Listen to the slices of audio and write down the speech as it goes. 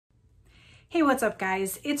Hey, what's up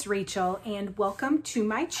guys? It's Rachel and welcome to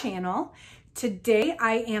my channel. Today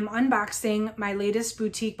I am unboxing my latest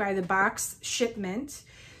Boutique by the Box shipment.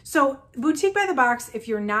 So Boutique by the Box, if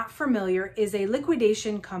you're not familiar, is a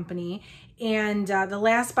liquidation company, and the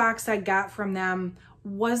last box I got from them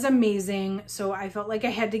was amazing. So I felt like I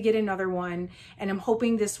had to get another one, and I'm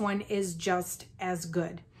hoping this one is just as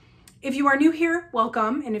good. If you are new here,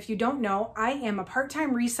 welcome. And if you don't know, I am a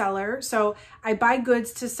part-time reseller. So I buy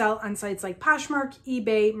goods to sell on sites like Poshmark,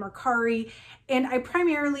 eBay, Mercari, and I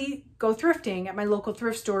primarily go thrifting at my local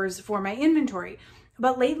thrift stores for my inventory.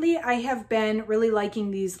 But lately I have been really liking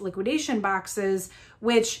these liquidation boxes,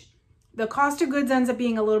 which the cost of goods ends up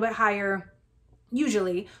being a little bit higher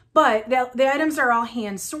usually, but the items are all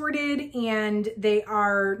hand sorted and they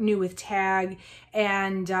are new with tag.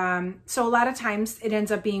 And so a lot of times it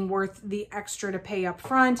ends up being worth the extra to pay up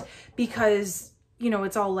front because, you know,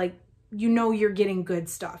 it's all like, you know, you're getting good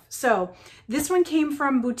stuff. So this one came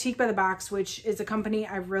from Boutique by the Box, which is a company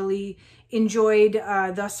I've really enjoyed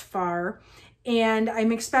thus far. And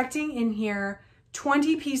I'm expecting in here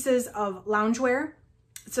 20 pieces of loungewear.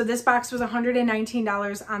 So this box was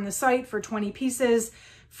 $119 on the site for 20 pieces.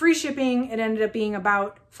 Free shipping, it ended up being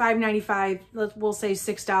about $5.95, we'll say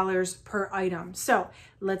 $6 per item. So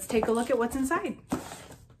let's take a look at what's inside.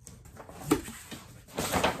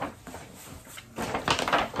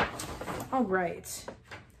 All right,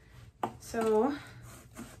 so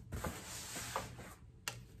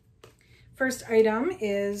first item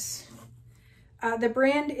is, the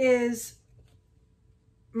brand is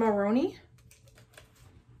Maroni.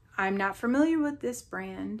 I'm not familiar with this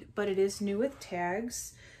brand, but it is new with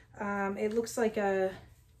tags. It looks like a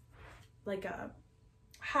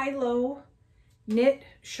high-low knit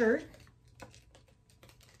shirt.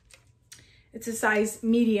 It's a size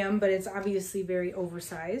medium, but it's obviously very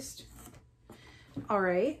oversized. All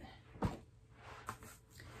right.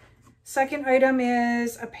 Second item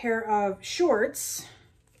is a pair of shorts.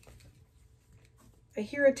 I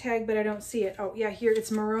hear a tag, but I don't see it. Oh yeah, here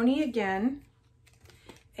it's Maroni again.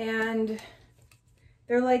 And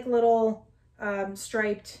they're like little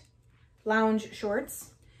striped lounge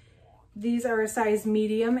shorts. These are a size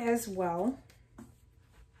medium as well.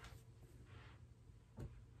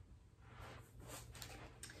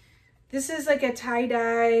 This is like a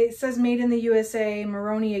tie-dye. It says made in the USA,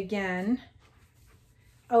 Maroni again.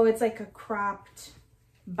 Oh, it's like a cropped,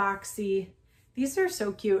 boxy. These are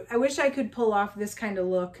so cute. I wish I could pull off this kind of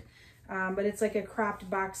look, but it's like a cropped,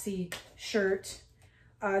 boxy shirt.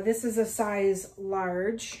 This is a size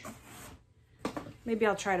large. Maybe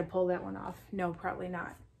I'll try to pull that one off. No, probably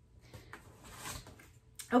not.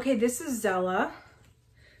 Okay, this is Zella.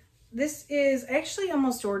 This is actually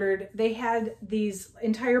almost ordered. They had these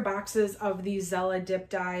entire boxes of these Zella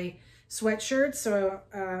dip dye sweatshirts, so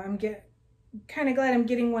I'm kind of glad I'm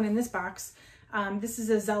getting one in this box. This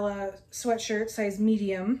is a Zella sweatshirt, size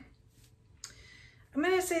medium. I'm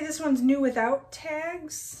gonna say this one's new without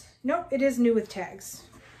tags. Nope, it is new with tags.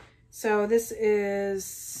 So this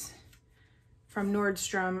is from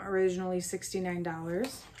Nordstrom, originally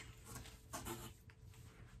 $69.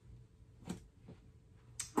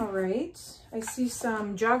 All right, I see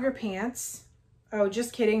some jogger pants. Oh,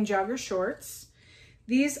 just kidding, jogger shorts.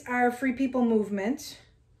 These are Free People Movement.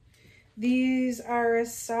 These are a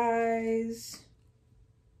size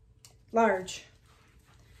large.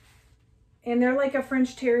 And they're like a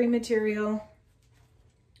French terry material,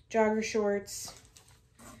 jogger shorts.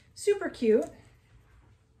 Super cute.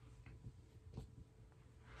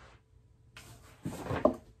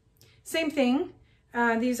 Same thing.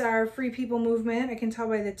 These are Free People Movement. I can tell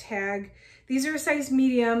by the tag. These are a size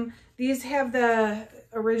medium. These have the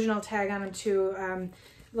original tag on them too.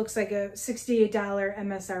 Looks like a $68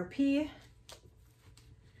 MSRP.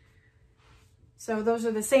 So those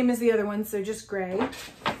are the same as the other ones. They're just gray.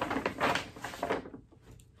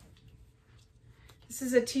 This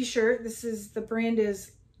is a t-shirt. This is, the brand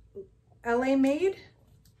is LA Made.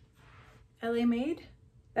 LA Made.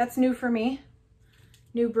 That's new for me.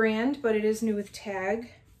 New brand, but it is new with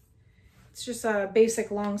tag. It's just a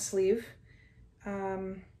basic long sleeve,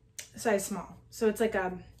 size small. So it's like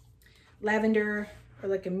a lavender or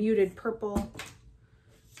like a muted purple.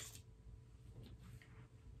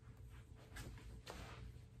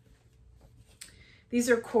 These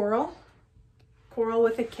are Coral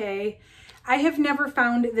with a K. I have never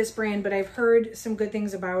found this brand, but I've heard some good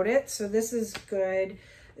things about it. So this is good.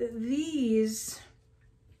 These,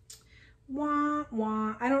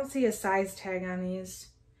 I don't see a size tag on these,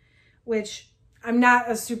 which I'm not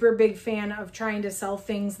a super big fan of trying to sell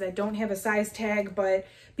things that don't have a size tag, but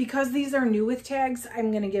because these are new with tags, I'm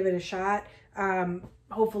going to give it a shot.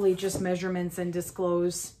 hopefully just measurements and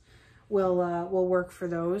disclose will work for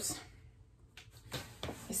those.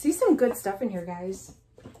 I see some good stuff in here, guys.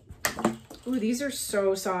 Ooh, these are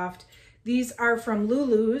so soft. These are from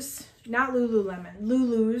Lulu's, not Lululemon,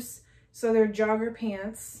 Lulu's. So they're jogger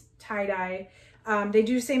pants, tie-dye. They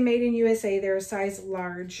do say made in USA. They're a size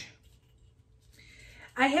large.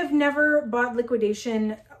 I have never bought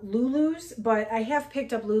liquidation Lulu's, but I have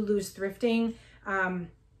picked up Lulu's thrifting.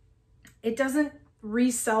 It doesn't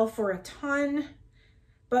resell for a ton,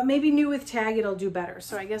 but maybe new with tag it'll do better.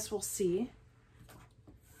 So I guess we'll see.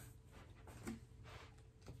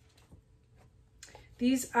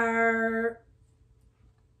 These are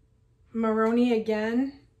Maroni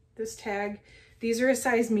again, this tag. These are a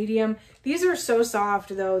size medium. These are so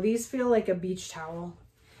soft though. These feel like a beach towel.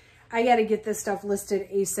 I got to get this stuff listed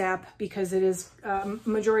ASAP because it is,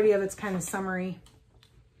 majority of it's kind of summery.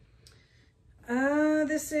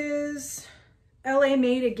 This is LA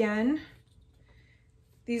made again.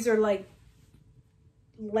 These are like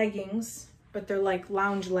leggings, but they're like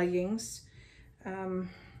lounge leggings.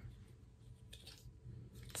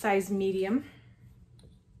 Size medium.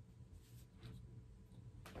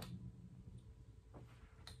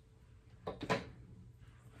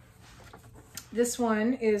 This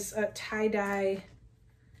one is a tie-dye.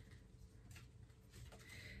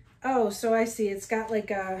 Oh, so I see. It's got like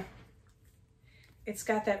a, it's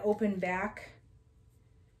got that open back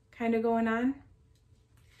kind of going on.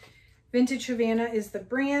 Vintage Havana is the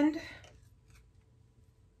brand.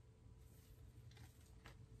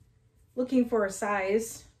 Looking for a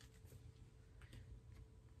size.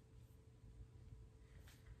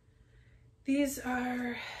 These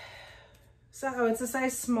are, so, oh, it's a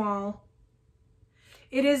size small.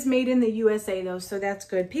 It is made in the USA though, so that's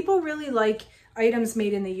good. People really like items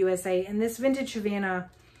made in the USA, and this Vintage Havana,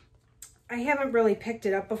 I haven't really picked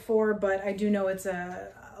it up before, but I do know it's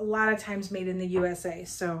a lot of times made in the USA,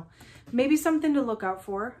 so maybe something to look out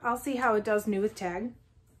for. I'll see how it does new with tag.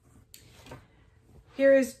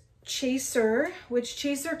 Here is Chaser, which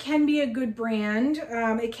Chaser can be a good brand.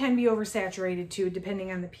 It can be oversaturated too,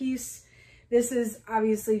 depending on the piece. This is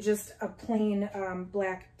obviously just a plain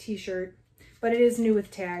black t-shirt, but it is new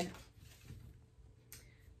with tag.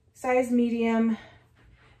 Size medium,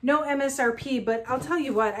 no MSRP, but I'll tell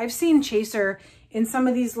you what, I've seen Chaser in some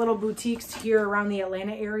of these little boutiques here around the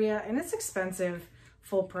Atlanta area, and it's expensive,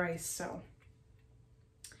 full price, so.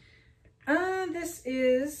 This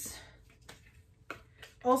is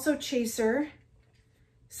also Chaser,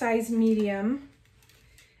 size medium.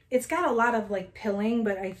 It's got a lot of like pilling,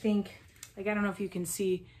 but I think, like, I don't know if you can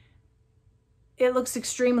see, it looks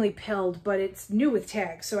extremely pilled, but it's new with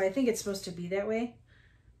tag, so I think it's supposed to be that way.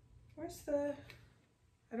 Where's the,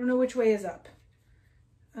 I don't know which way is up.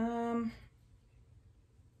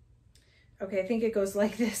 Okay, I think it goes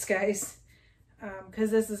like this, guys, because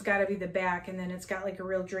this has got to be the back, and then it's got like a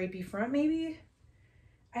real drapey front, maybe.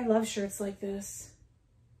 I love shirts like this.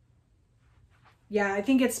 Yeah, I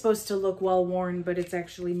think it's supposed to look well worn, but it's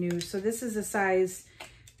actually new. So this is a size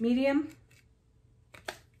medium.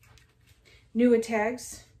 New with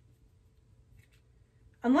tags.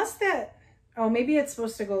 Unless that, oh, maybe it's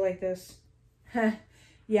supposed to go like this.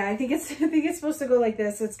 Yeah, I think it's supposed to go like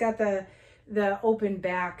this. It's got the open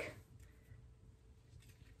back.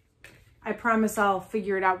 I promise I'll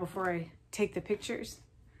figure it out before I take the pictures.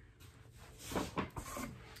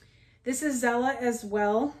 This is Zella as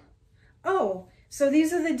well. Oh, so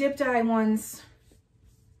these are the dip dye ones.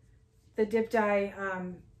 The dip dye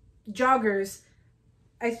joggers.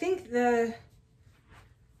 I think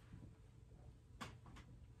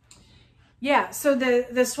yeah, so the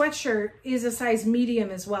sweatshirt is a size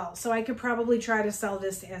medium as well. So I could probably try to sell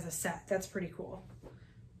this as a set. That's pretty cool.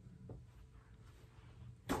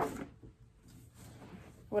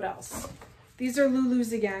 What else? These are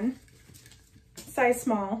Lulu's again. Size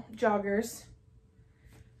small, joggers.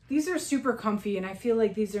 These are super comfy, and I feel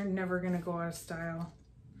like these are never gonna go out of style.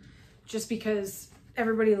 Just because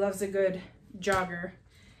everybody loves a good jogger.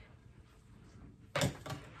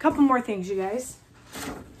 Couple more things, you guys.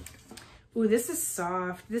 Ooh, this is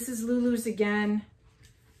soft. This is Lulu's again.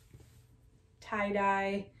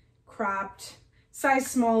 Tie-dye, cropped. Size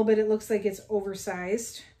small, but it looks like it's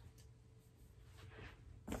oversized.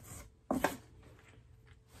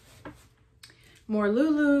 More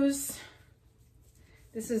Lulu's.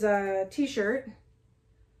 This is a t-shirt,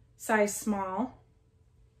 size small.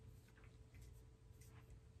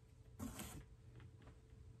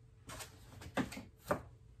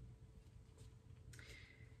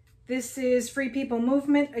 This is Free People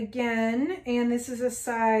Movement again, and this is a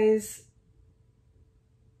size,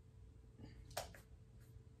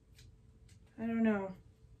 I don't know.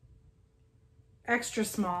 Extra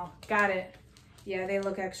small. Got it. Yeah, they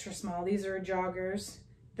look extra small. These are joggers.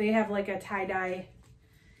 They have like a tie-dye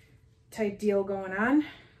type deal going on.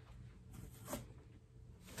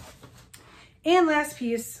 And last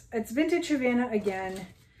piece, it's Vintage Havana again.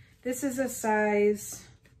 This is a size,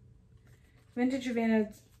 Vintage Havana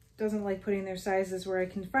doesn't like putting their sizes where I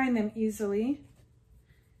can find them easily.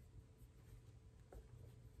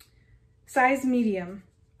 Size medium,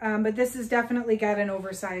 but this has definitely got an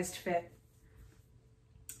oversized fit.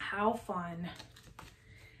 How fun.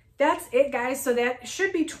 That's it, guys. So that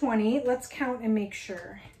should be 20. Let's count and make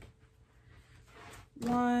sure.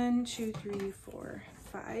 1, 2, 3, 4,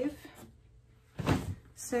 5,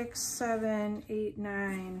 6, 7, 8,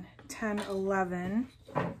 9, 10, 11,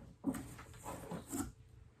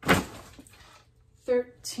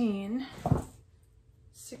 13,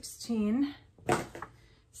 16,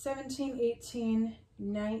 17, 18,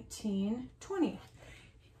 19, 20.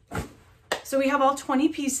 So we have all 20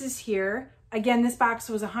 pieces here. Again, this box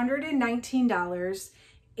was $119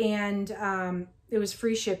 and it was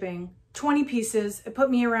free shipping. 20 pieces. It put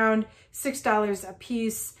me around $6 a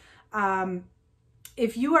piece.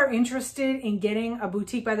 If you are interested in getting a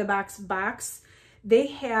Boutique by the Box box, they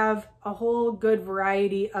have a whole good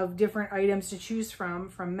variety of different items to choose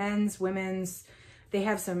from men's, women's. They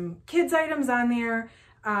have some kids items on there.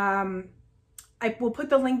 I will put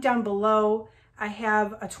the link down below. I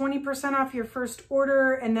have a 20% off your first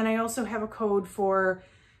order, and then I also have a code for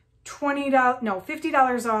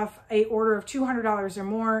 $50 off a order of $200 or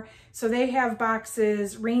more. So they have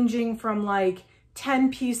boxes ranging from like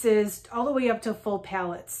 10 pieces all the way up to full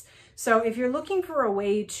pallets. So if you're looking for a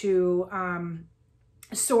way to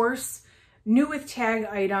source new with tag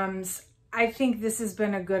items, I think this has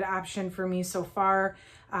been a good option for me so far.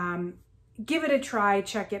 Give it a try,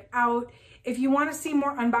 check it out. If you want to see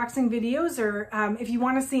more unboxing videos, or if you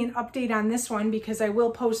want to see an update on this one, because I will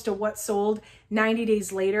post a what sold 90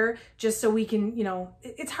 days later, just so we can, you know,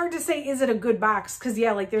 it's hard to say, is it a good box? Because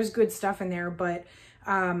yeah, like there's good stuff in there, but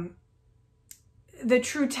the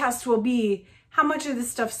true test will be how much of this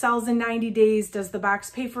stuff sells in 90 days. Does the box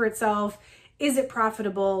pay for itself? Is it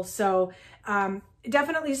profitable? So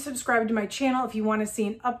definitely subscribe to my channel if you want to see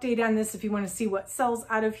an update on this, if you want to see what sells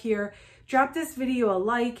out of here. Drop this video a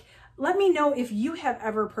like. Let me know if you have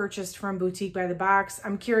ever purchased from Boutique by the Box.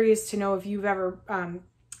 I'm curious to know if you've ever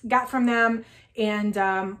got from them and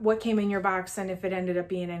what came in your box and if it ended up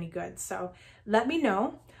being any good. So let me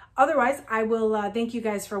know. Otherwise, I will thank you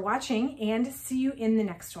guys for watching and see you in the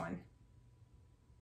next one.